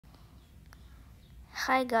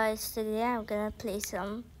Hi guys, today I'm gonna play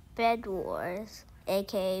some Bed Wars,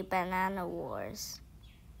 aka Banana Wars.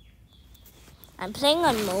 I'm playing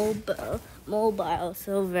on mobile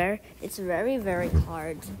silver. It's very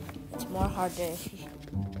hard. It's more harder if you...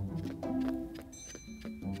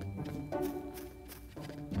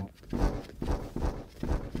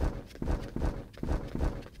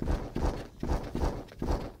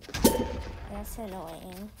 That's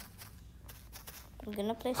annoying. I'm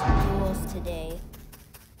gonna play some duels today.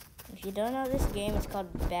 If you don't know this game, it's called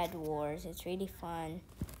Bed Wars. It's really fun.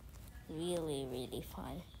 Really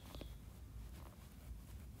fun.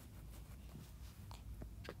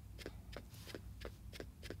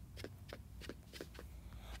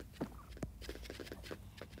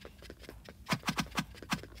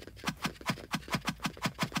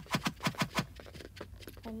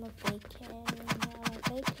 I'm a bacon, I'm a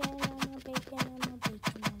bacon, I'm a bacon, I'm a bacon, I'm a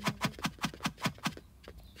bacon.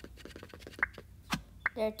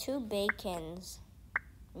 There are two bacons,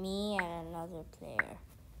 me and another player.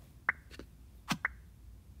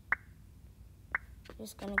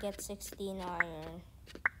 Just gonna get 16 iron.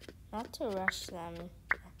 Not to rush them.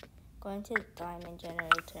 Going to the diamond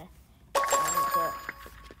generator and get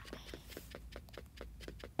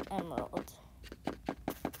emerald.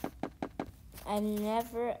 I'm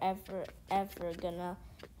never ever gonna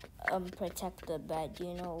protect the bed.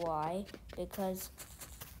 You know why? Because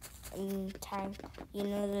you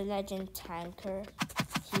know the legend Tanker,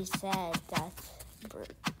 he said that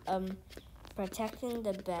protecting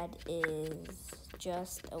the bed is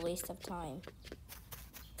just a waste of time.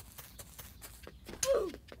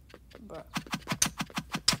 Bro.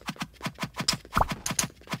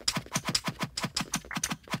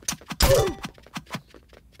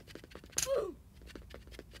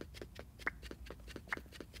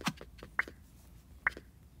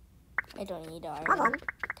 I don't need iron.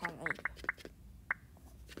 Can't eat.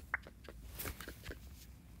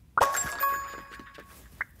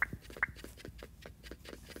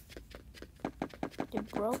 They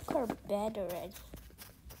broke our bed already.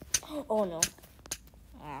 Oh no.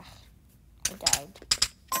 Ah, I died.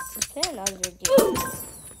 Let's play another game.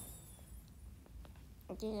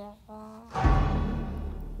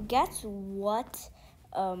 Guess what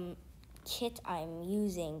kit I'm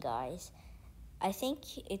using, guys? I think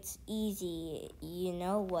it's easy. You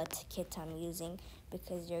know what kit I'm using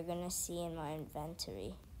because you're gonna see in my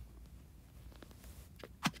inventory.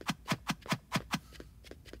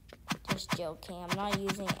 Just joking, I'm not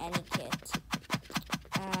using any kit.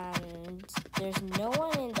 And there's no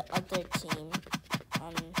one in the other team.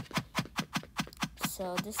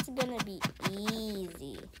 So this is gonna be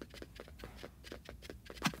easy.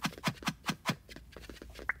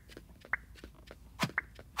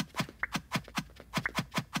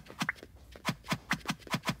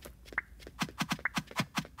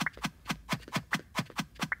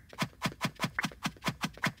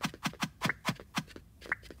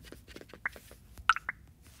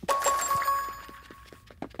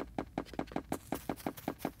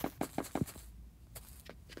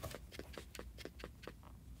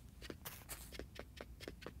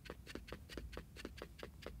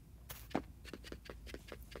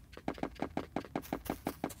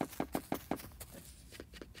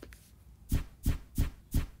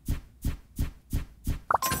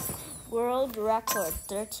 World record,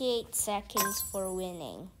 38 seconds for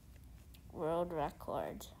winning. World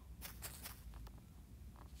record.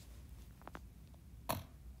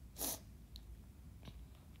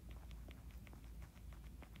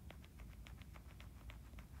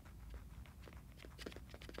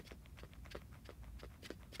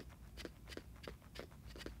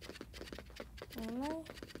 Am I?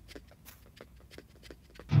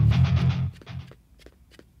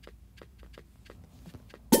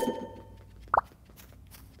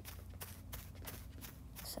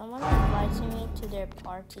 Someone invited me to their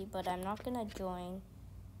party, but I'm not gonna join.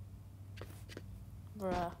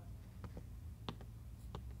 Bruh.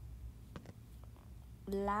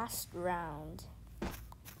 Last round.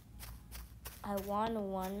 I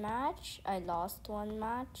won one match, I lost one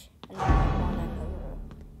match, and then I won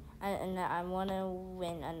another. And I wanna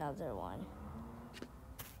win another one.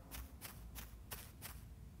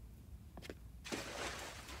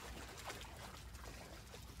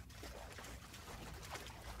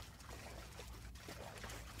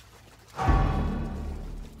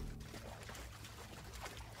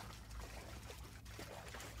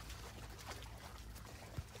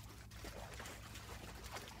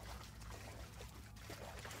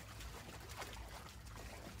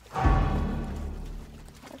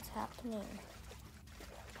 What's happening?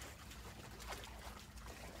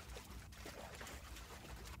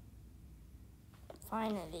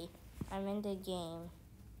 Finally, I'm in the game.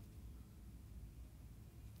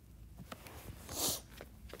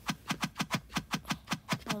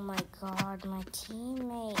 Oh my god, my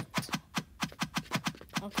teammate.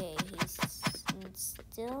 Okay, he's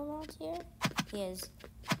still not here. He is.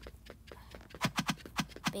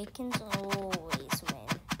 Bacon's always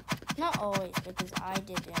win. Not always, because I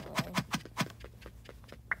didn't win.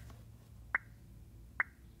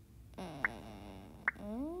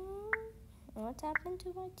 What happened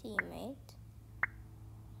to my teammate?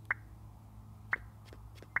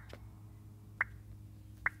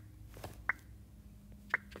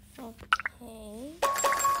 Okay.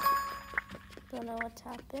 Don't know what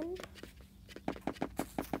happened.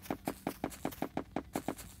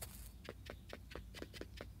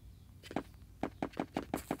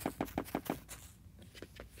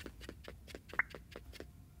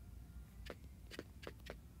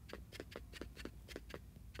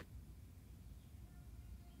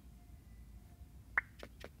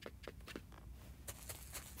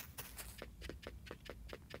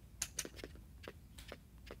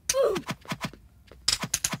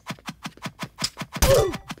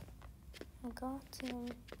 I got him.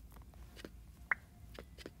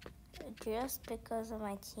 Just because of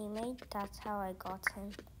my teammate, that's how I got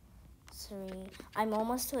him. 3. I'm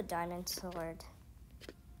almost to a diamond sword.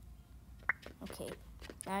 Okay,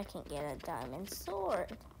 now I can get a diamond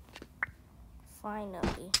sword.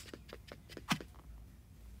 Finally.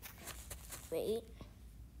 Wait.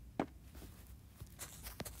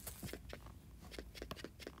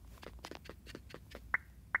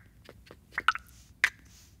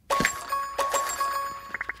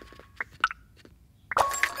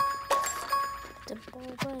 The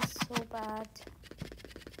boba is so bad.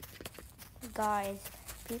 Guys,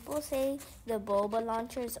 people say the boba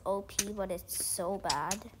launcher is OP, but it's so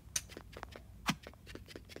bad.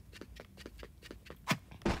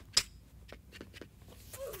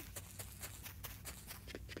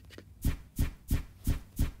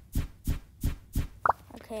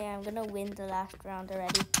 Okay, I'm gonna win the last round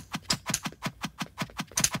already.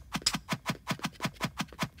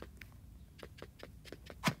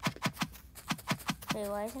 Wait,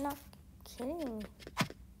 why is it not killing me?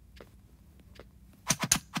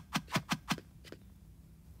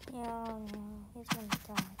 Oh no, he's gonna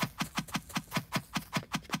die.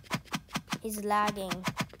 He's lagging.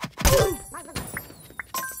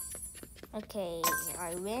 Okay,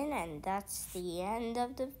 I win, and that's the end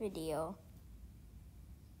of the video.